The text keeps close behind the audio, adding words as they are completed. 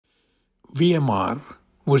VMR,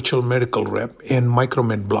 Virtual Medical Rep, and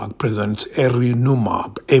Micromed blog presents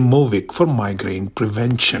Erenumab, Aimovig for migraine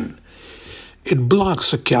prevention. It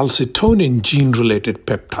blocks a calcitonin gene-related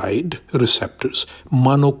peptide receptors,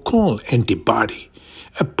 monoclonal antibody,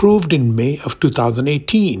 approved in May of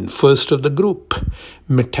 2018, first of the group.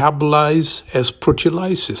 Metabolized as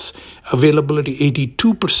prophylaxis, availability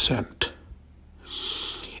 82%.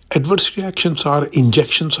 Adverse reactions are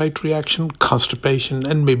injection site reaction, constipation,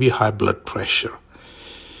 and maybe high blood pressure.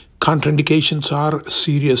 Contraindications are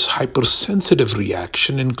serious hypersensitive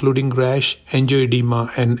reaction, including rash,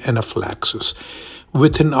 angioedema, and anaphylaxis,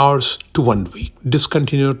 within hours to 1 week.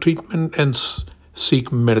 Discontinue treatment and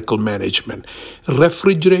seek medical management.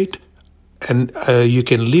 Refrigerate, and you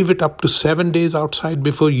can leave it up to 7 days outside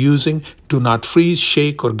before using. Do not freeze,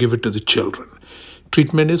 shake, or give it to the children.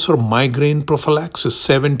 Treatment is for migraine prophylaxis,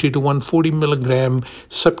 70 to 140 milligram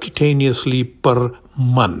subcutaneously per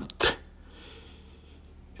month.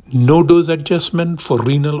 No dose adjustment for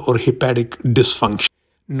renal or hepatic dysfunction.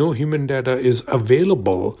 No human data is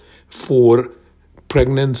available for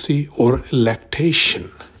pregnancy or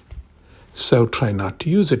lactation, so try not to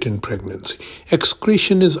use it in pregnancy.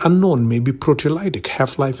 Excretion is unknown, may be proteolytic.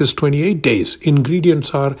 Half-life is 28 days.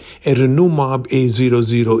 Ingredients are Erenumab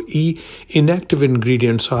A00E. Inactive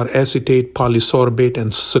ingredients are acetate, polysorbate,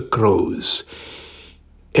 and sucrose.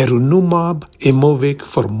 Erenumab, Aimovig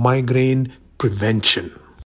for migraine prevention.